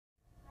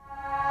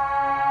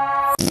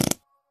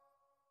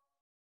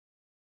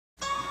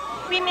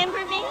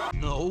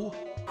No.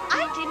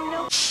 I didn't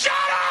know. Shut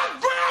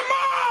up,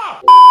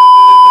 Grandma!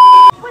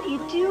 What do you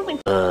do when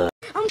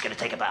I'm gonna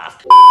take a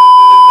bath.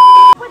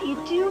 What do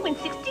you do when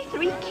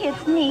 63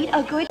 kids need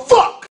a good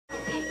Fuck!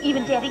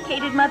 Even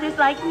dedicated mothers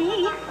like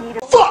me need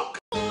a Fuck!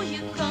 Who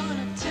you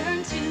gonna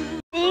turn to?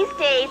 These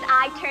days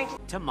I turn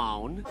To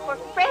moan. for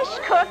fresh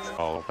cooked.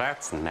 Oh,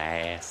 that's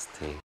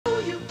nasty. Who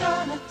you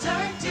gonna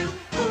turn to?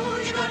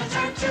 Who you gonna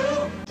turn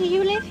to? Do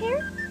you live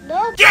here?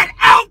 No. Get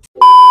out!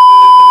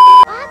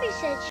 Bobby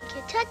says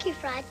Kentucky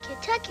Fried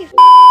Kentucky.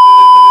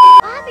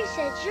 Bobby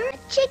says you're a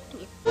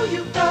chicken. Who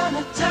you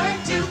gonna turn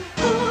to?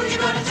 Who you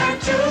gonna turn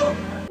to?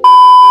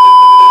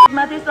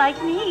 Mothers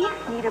like me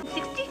need a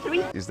 63.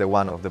 It's the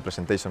one of the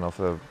presentation of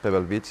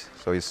Pebble Beach,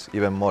 so it's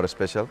even more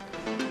special.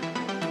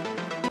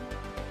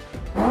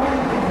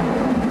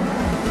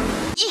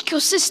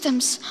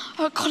 Ecosystems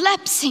are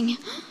collapsing.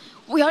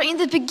 We are in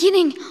the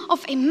beginning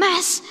of a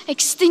mass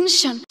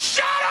extinction.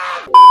 Shut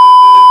up!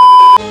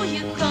 Who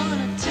you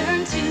gonna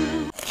turn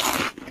to?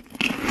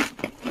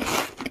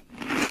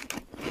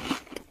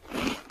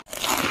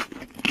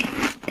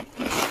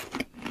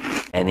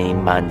 Many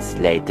months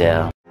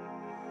later.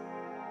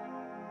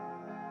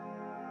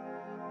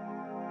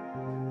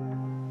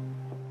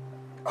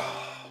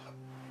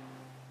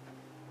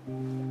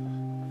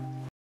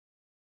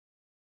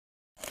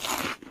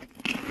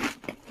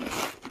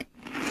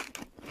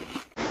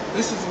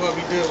 This is what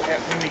we do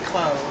when we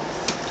close.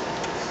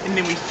 And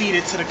then we feed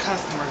it to the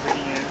customers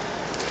again.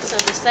 So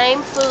the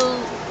same food,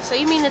 so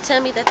you mean to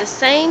tell me that the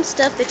same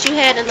stuff that you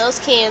had in those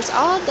cans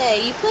all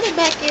day, you put it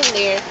back in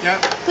there,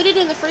 Yep. put it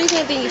in the freezer,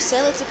 and then you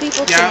sell it to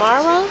people Yeah.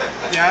 tomorrow?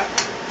 Yeah.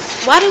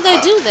 Why do they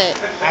do that?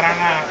 I don't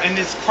know. And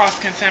it's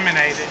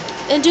cross-contaminated.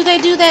 And do they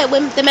do that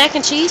with the mac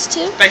and cheese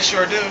too? They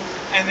sure do.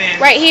 And then...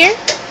 Right here?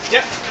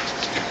 Yep.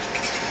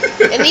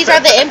 And these are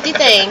the empty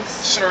things.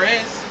 Sure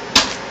is.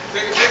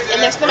 And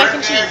that's the mac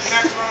and cheese.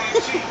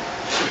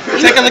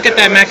 Take a look at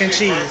that mac and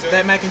cheese.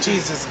 That mac and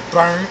cheese is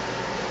burnt.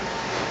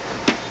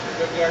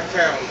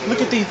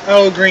 Look at these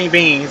old green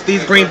beans.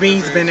 These green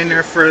beans been in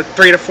there for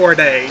 3 to 4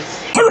 days.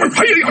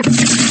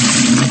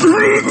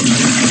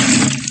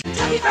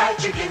 Kentucky Fried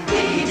Chicken,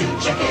 we do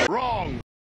chicken. Wrong.